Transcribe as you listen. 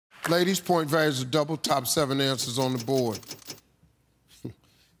Ladies, point values are double. Top 7 answers on the board.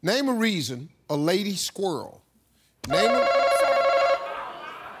 Name a reason a lady squirrel.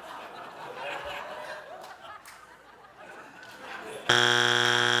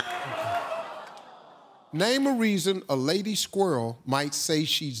 Name a reason a lady squirrel might say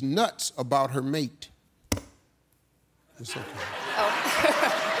she's nuts about her mate. It's okay. Oh.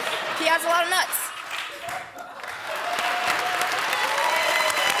 He has a lot of nuts.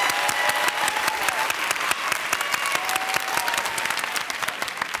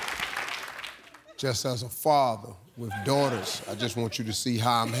 Just as a father with daughters, I just want you to see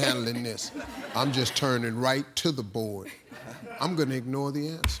how I'm handling this. I'm just turning right to the board. I'm gonna ignore the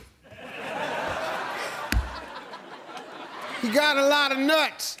answer. He got a lot of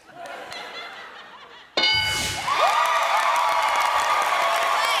nuts. We're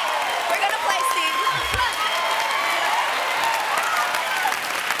gonna play, Steve.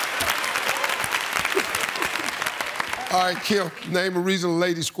 All right, Kill, name a reason a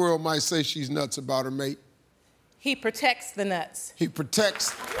lady squirrel might say she's nuts about her mate. He protects the nuts. He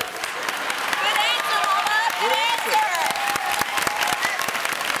protects. Good answer, Mama. Good answer.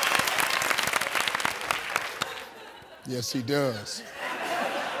 Yes, he does.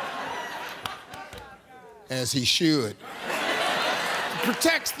 As he should. He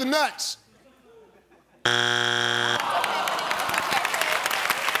protects the nuts.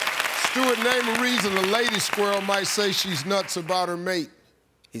 Stuart, name a reason a lady squirrel might say she's nuts about her mate.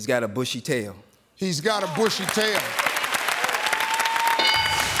 He's got a bushy tail. He's got a bushy tail.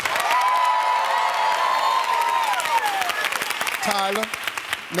 Tyler,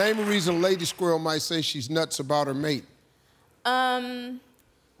 name a reason a lady squirrel might say she's nuts about her mate.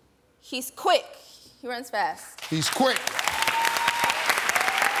 He's quick. He runs fast. He's quick.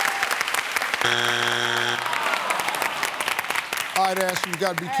 All right, Ashley, you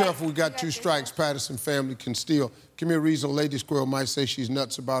gotta be careful. We got 2 strikes. Patterson family can steal. Give me a reason a lady squirrel might say she's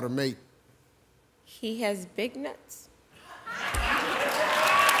nuts about her mate. He has big nuts. Good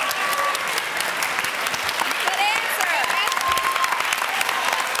answer.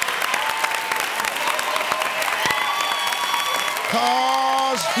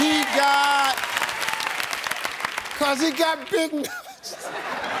 'Cause he got big nuts.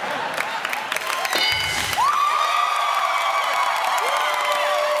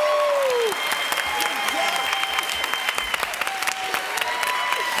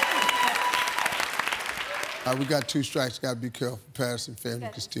 All right, we got 2 strikes. Gotta be careful. Patterson family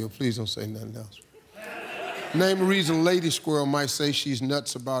can steal. Please don't say nothing else. Name a reason a lady squirrel might say she's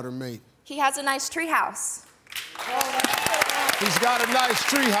nuts about her mate. He has a nice tree house. He's got a nice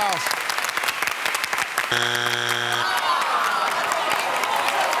tree house.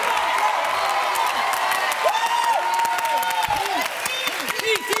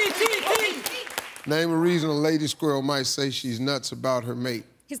 Name a reason a lady squirrel might say she's nuts about her mate.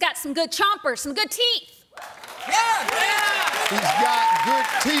 He's got some good chompers, some good teeth. He's got good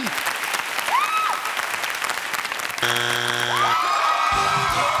teeth.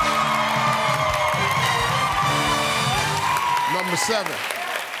 Number 7.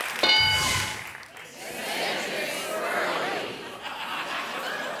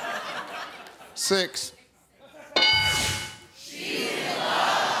 Six.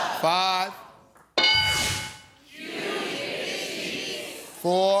 5.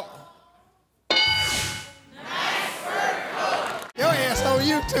 4. Your ass on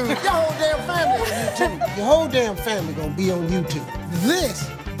YouTube. Your whole damn family on YouTube. Your whole damn family gonna be on YouTube. This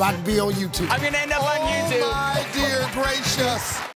about to be on YouTube. I'm gonna end up on YouTube. Oh my dear gracious.